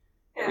splurge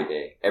every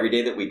day. Every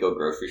day that we go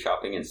grocery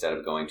shopping, instead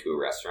of going to a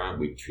restaurant,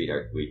 we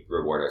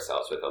reward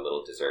ourselves with a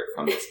little dessert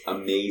from this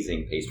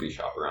amazing pastry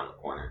shop around the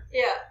corner.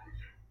 Yeah.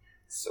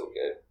 So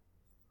good.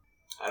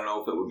 I don't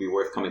know if it would be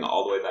worth coming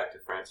all the way back to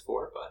France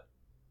for, but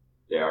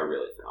they are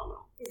really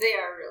phenomenal. They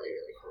are really,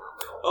 really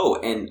phenomenal. Oh,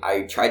 and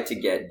I tried to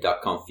get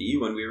duck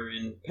confit when we were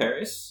in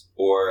Paris,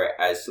 or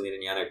as Celine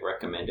and Yannick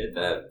recommended,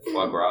 the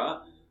foie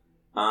gras.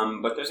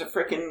 But there's a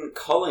frickin'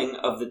 culling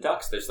of the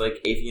ducks. There's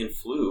like avian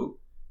flu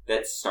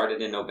that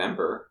started in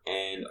November,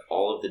 and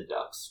all of the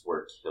ducks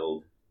were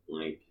killed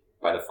like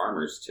by the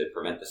farmers to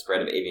prevent the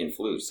spread of avian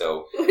flu.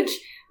 So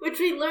which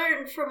we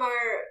learned from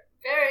our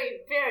very,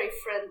 very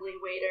friendly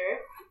waiter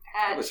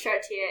at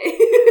Chartier.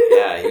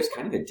 Yeah, he was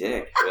kind of a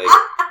dick. Like,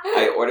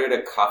 I ordered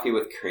a coffee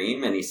with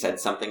cream, and he said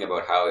something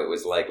about how it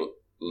was like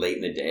late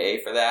in the day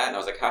for that, and I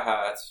was like,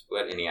 haha, that's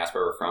what. And he asked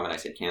where we're from, and I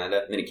said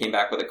Canada. And then he came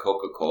back with a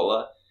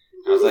Coca-Cola.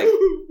 I was like,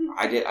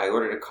 I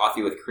ordered a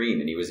coffee with cream,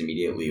 and he was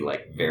immediately,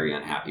 like, very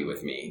unhappy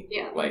with me.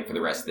 Yeah. Like, for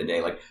the rest of the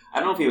day. Like, I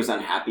don't know if he was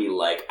unhappy,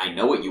 like, I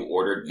know what you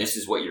ordered, this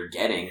is what you're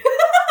getting,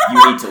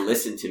 you need to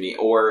listen to me,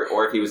 or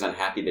if he was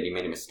unhappy that he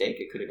made a mistake.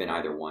 It could have been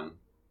either one.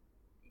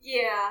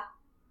 Yeah.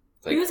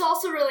 Like, he was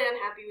also really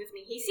unhappy with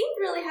me. He seemed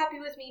really happy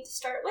with me to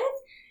start with,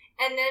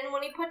 and then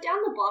when he put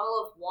down the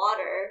bottle of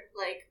water,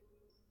 like,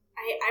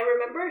 I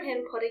remember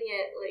him putting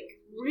it, like,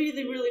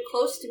 really, really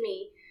close to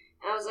me,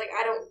 and I was like,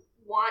 I don't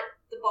want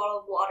the bottle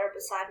of water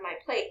beside my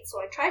plate, so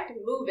I tried to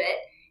move it,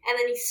 and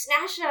then he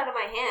snatched it out of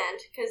my hand,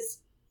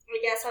 because I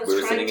guess I was we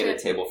were trying sitting at a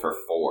table for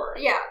 4.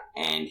 Yeah.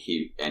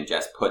 And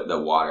Jess put the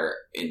water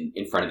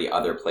in front of the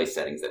other place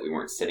settings that we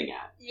weren't sitting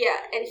at. Yeah,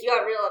 and he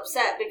got real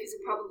upset, because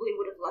it probably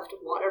would have left a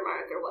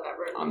watermark or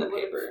whatever. On the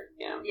paper,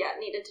 yeah. Yeah,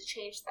 needed to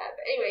change that.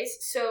 But anyways,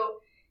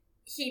 so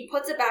he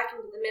puts it back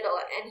into the middle,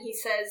 and he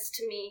says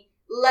to me,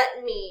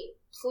 "Let me,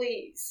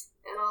 please."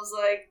 And I was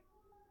like,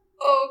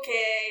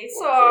 okay,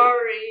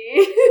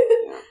 sorry.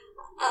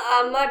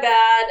 Yeah. My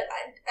bad.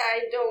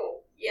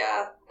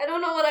 I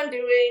don't know what I'm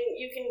doing.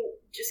 You can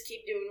just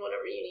keep doing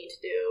whatever you need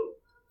to do.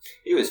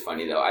 He was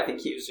funny, though. I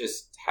think he was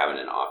just having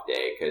an off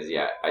day, because,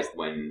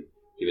 when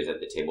he was at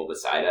the table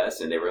beside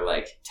us, and they were,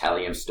 like,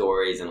 telling him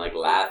stories and, like,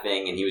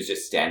 laughing, and he was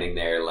just standing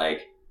there,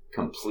 like,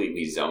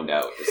 completely zoned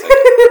out, just, like,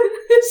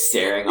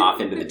 staring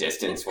off into the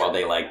distance while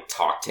they, like,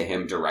 talked to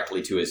him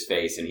directly to his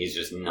face, and he's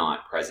just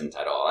not present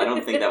at all. I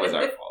don't think that was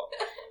our fault.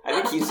 I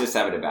think he's just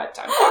having a bad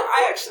time.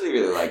 I actually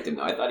really liked him,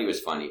 though. I thought he was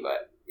funny,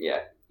 but, yeah,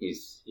 he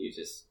was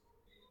just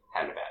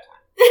having a bad time.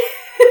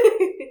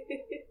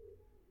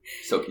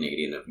 So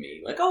Canadian of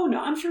me. Like, oh,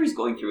 no, I'm sure he's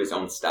going through his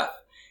own stuff.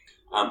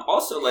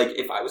 Also, like,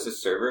 if I was a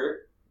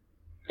server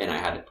and I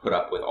had to put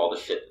up with all the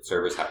shit that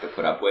servers have to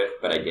put up with,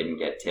 but I didn't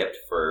get tipped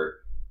for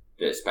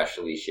the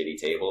especially shitty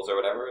tables or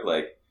whatever,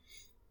 like,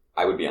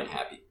 I would be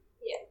unhappy.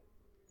 Yeah.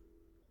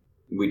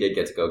 We did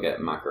get to go get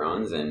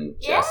macarons, and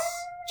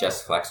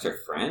Jess flexed her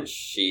French.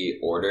 She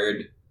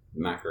ordered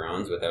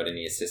macarons without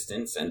any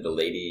assistance, and the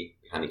lady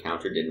behind the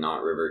counter did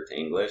not revert to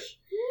English.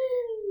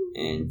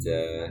 And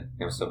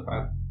I was so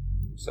proud.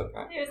 So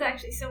proud. It was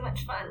actually so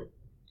much fun.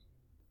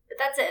 But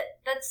that's it.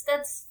 That's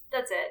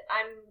it.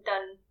 I'm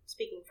done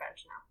speaking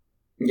French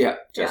now. Yeah,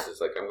 Jess is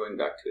like, I'm going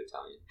back to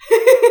Italian.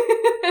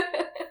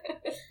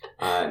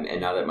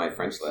 And now that my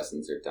French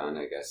lessons are done,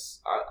 I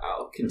guess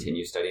I'll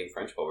continue studying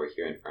French while we're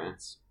here in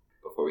France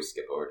before we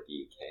skip over to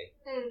the UK.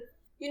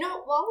 You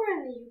know, while we're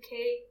in the UK,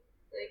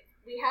 like,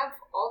 we have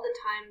all the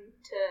time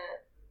to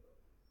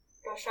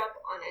brush up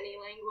on any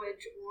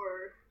language,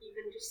 or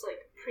even just,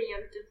 like,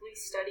 preemptively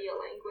study a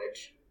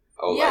language.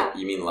 Oh, yeah. Like,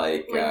 you mean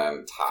like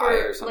Thai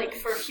or something? Like,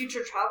 for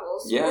future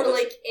travels. Yeah. Or,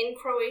 like, in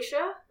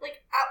Croatia.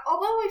 Like,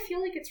 although I feel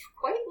like it's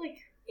quite, like,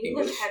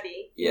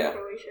 English-heavy in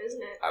Croatia,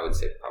 isn't it? I would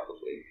say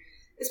probably.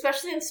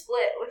 Especially in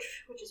Split,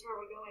 which is where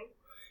we're going.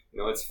 You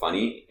know what's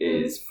funny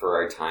is for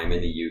our time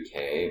in the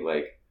UK,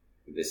 like,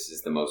 this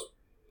is the most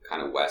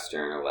kind of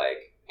Western or,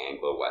 like,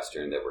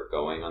 Anglo-Western that we're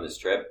going on this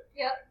trip.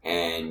 Yep.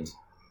 And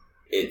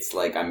it's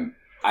like I'm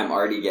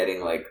already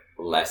getting, like,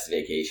 less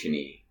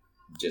vacation-y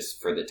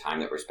just for the time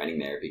that we're spending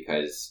there,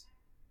 because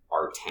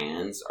our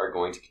tans are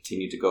going to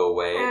continue to go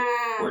away.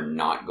 We're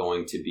not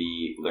going to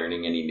be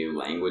learning any new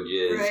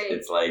languages. Right.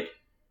 It's like,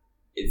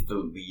 it's the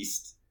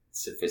least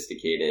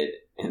sophisticated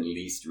and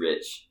least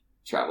rich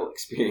travel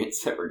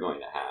experience that we're going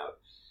to have.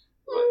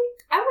 But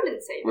I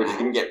wouldn't say we're that. just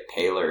going to get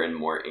paler and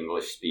more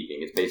English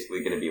speaking. It's basically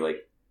going to be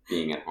like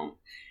being at home.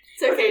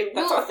 It's okay.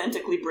 That's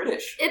authentically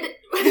British.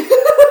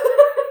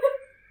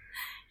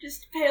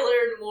 Just paler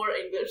and more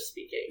English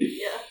speaking.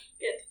 Yeah,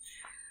 good.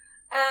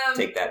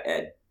 Take that,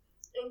 Ed.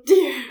 Oh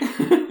dear.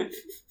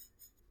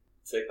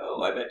 It's like,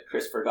 oh, I bet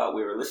Chris forgot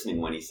we were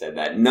listening when he said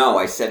that. No,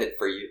 I said it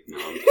for you. No,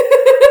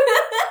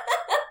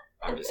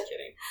 I'm just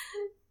kidding.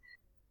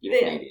 You're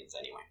Canadians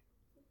anyway.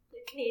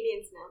 You're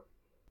Canadians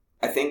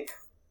now. I think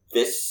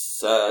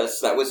so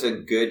that was a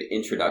good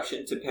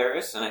introduction to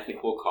Paris, and I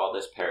think we'll call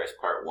this Paris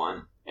Part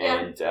 1. Yeah.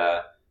 And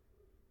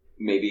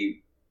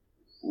maybe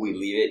we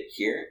leave it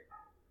here,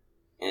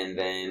 and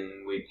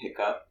then we pick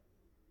up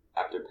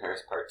after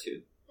Paris Part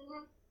 2.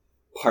 Mm-hmm.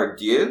 Part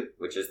Deux,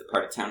 which is the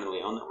part of town in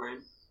Lyon that we're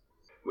in,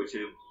 which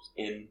is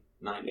in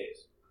 9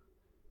 days.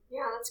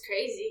 Yeah, that's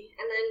crazy.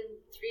 And then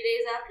 3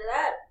 days after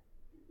that,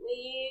 we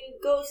we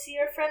go see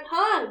our friend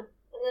Han.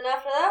 And then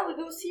after that, we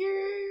go see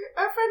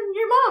our friend,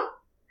 your mom.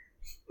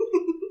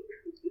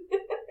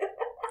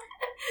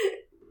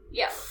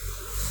 Yeah.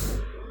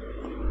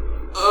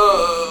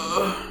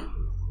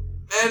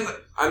 And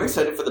I'm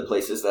excited for the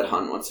places that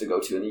Han wants to go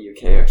to in the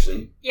UK,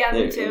 actually. Yeah,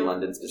 me too. In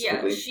London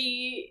specifically. Yeah,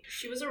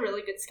 she was a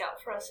really good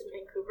scout for us in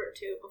Vancouver,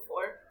 too,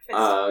 before.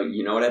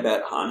 You know what I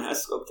bet Han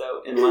has scoped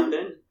out in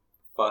London?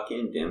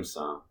 Fucking dim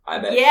sum. I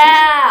bet.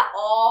 Yeah!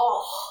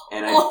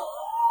 And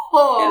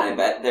I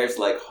bet there's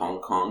like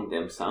Hong Kong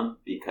dim sum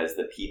because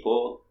the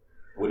people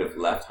would have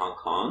left Hong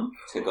Kong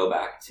to go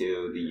back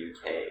to the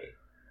UK.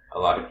 A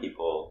lot of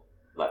people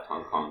left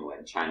Hong Kong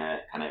when China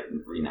kind of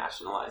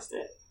renationalized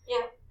it.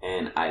 Yeah.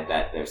 And I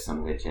bet there's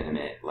some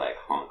legitimate like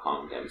Hong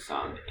Kong dim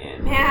sum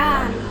in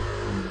Man.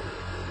 London.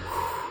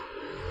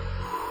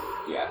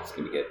 Yeah, it's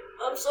gonna be good.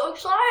 I'm so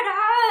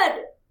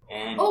excited!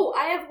 And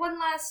I have one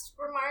last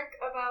remark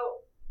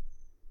about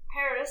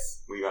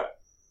Paris. we got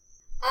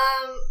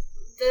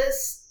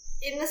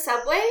In the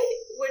subway,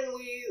 when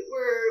we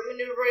were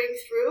maneuvering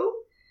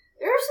through,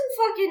 there are some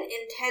fucking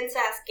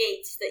intense-ass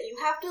gates that you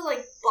have to,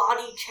 like,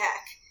 body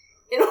check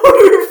in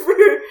order for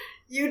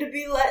you to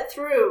be let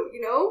through,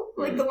 you know?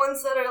 Like, the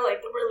ones that are,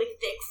 like, the really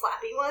thick,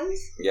 flappy ones.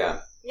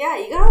 Yeah. Yeah,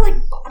 you gotta,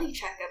 like, body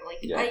check them. Like,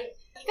 Yeah. you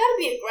gotta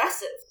be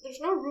aggressive. There's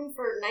no room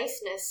for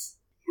niceness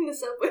in the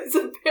subways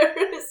of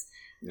Paris.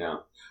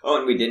 No. Oh,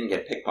 and we didn't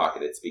get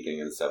pickpocketed, speaking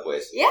of the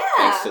subways. Yeah!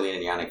 Thanks to Lena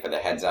and Yannick for the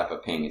heads up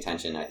of paying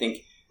attention. I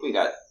think we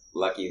got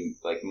lucky,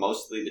 like,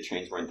 mostly the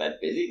trains weren't that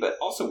busy, but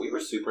also we were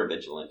super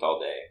vigilant all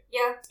day.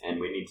 Yeah.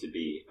 And we need to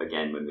be,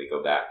 again, when we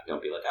go back,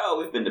 don't be like, oh,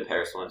 we've been to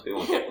Paris once, we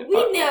won't get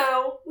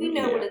pickpocketed. We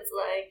know what it's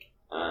like.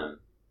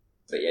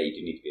 But yeah, you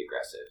do need to be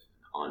aggressive.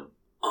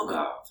 En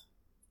garde.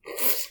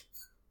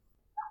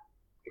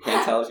 I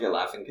can't tell if you're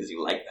laughing because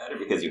you like that or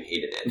because you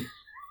hated it.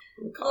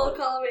 Little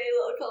column A,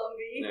 little column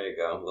B. There you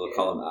go. Little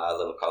column A,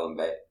 little column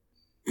B.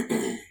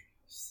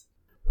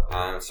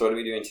 So what are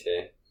we doing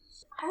today?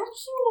 I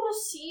actually want to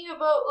see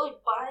about, like,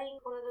 buying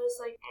one of those,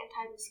 like,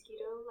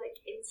 anti-mosquito, like,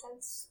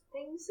 incense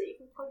things that you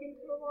can plug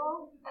into the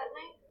wall at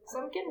night. Because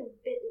I'm getting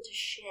bitten to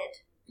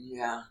shit.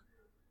 Yeah.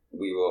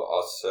 We will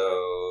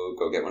also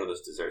go get one of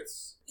those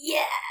desserts.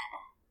 Yeah!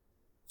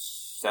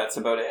 That's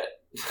about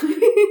it.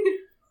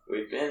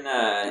 We've been,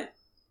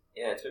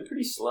 it's been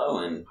pretty slow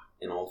in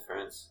Old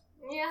France.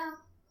 Yeah.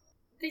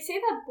 They say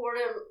that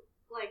boredom,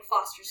 like,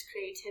 fosters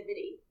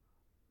creativity,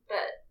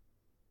 but...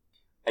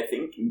 I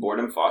think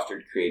boredom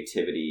fostered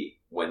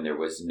creativity when there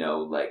was no,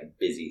 like,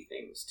 busy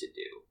things to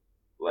do.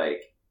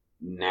 Like,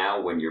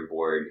 now when you're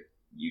bored,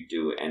 you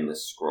do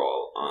endless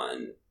scroll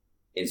on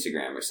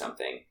Instagram or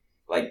something.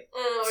 Like,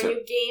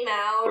 you game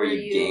out. Or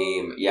you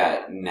game.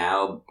 Yeah,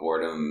 now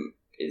boredom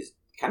is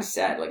kind of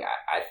sad. Like,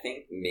 I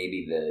think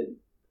maybe the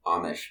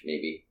Amish,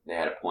 maybe, they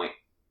had a point.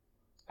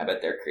 I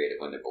bet they're creative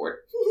when they're bored.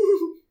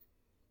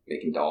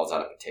 Making dolls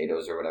out of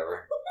potatoes or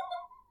whatever.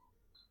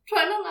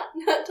 Try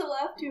not to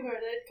laugh too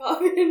hard. I had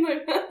coffee in my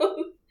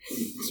mouth.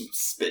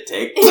 Spit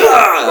take.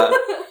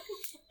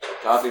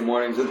 Coffee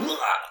mornings with...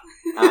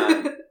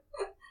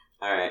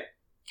 Alright.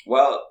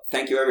 Well,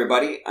 thank you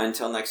everybody.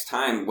 Until next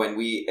time when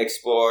we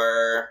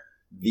explore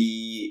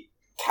the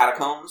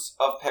catacombs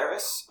of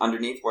Paris,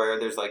 underneath where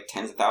there's like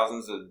tens of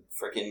thousands of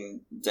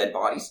freaking dead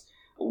bodies.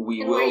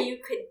 Where you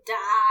could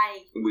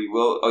die. We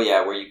will... Oh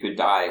yeah, where you could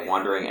die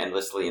wandering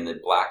endlessly in the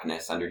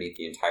blackness underneath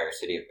the entire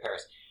city of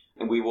Paris.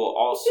 And we will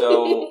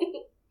also...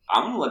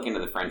 I'm going to look into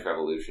the French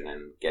Revolution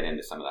and get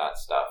into some of that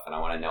stuff. And I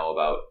want to know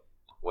about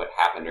what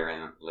happened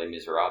during Les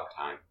Miserables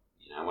time.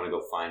 You know, I want to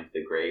go find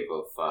the grave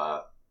of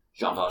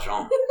Jean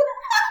Valjean.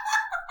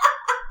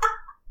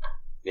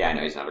 Yeah, I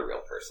know he's not a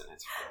real person.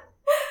 It's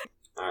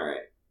fine. All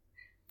right.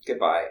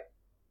 Goodbye.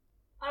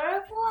 Au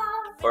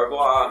revoir. Au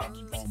revoir.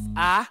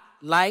 I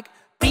like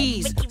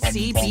bees.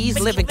 See, bees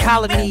live in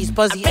colonies.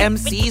 Buzzy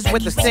MCs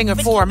with a stinger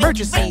for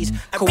emergencies.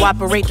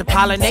 Cooperate to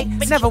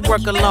pollinate. Never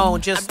work alone.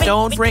 Just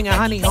don't bring a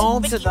honey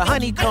home to the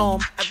honeycomb.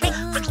 What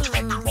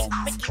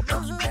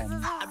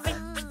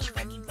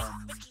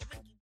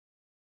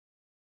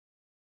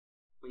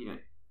are you doing?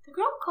 The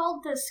girl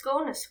called the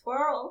scone a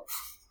squirrel.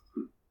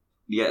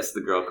 Yes,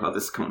 the girl called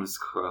the scone a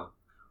squirrel.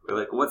 We're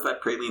like, what's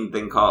that praline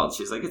thing called?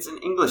 She's like, it's an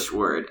English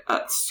word.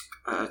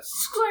 Squirrel?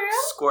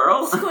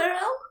 Squirrel?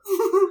 Squirrel?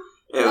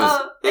 It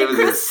was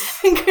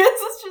and Chris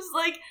is just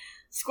like,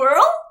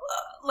 squirrel?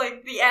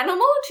 Like the animal?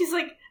 And she's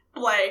like,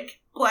 blank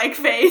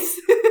face.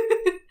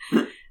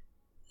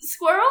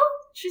 Squirrel?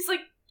 She's like,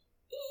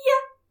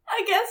 yeah,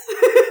 I guess.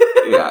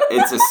 Yeah,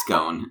 it's a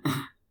scone.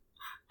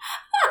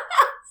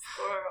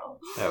 Squirrel.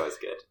 That was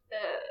good.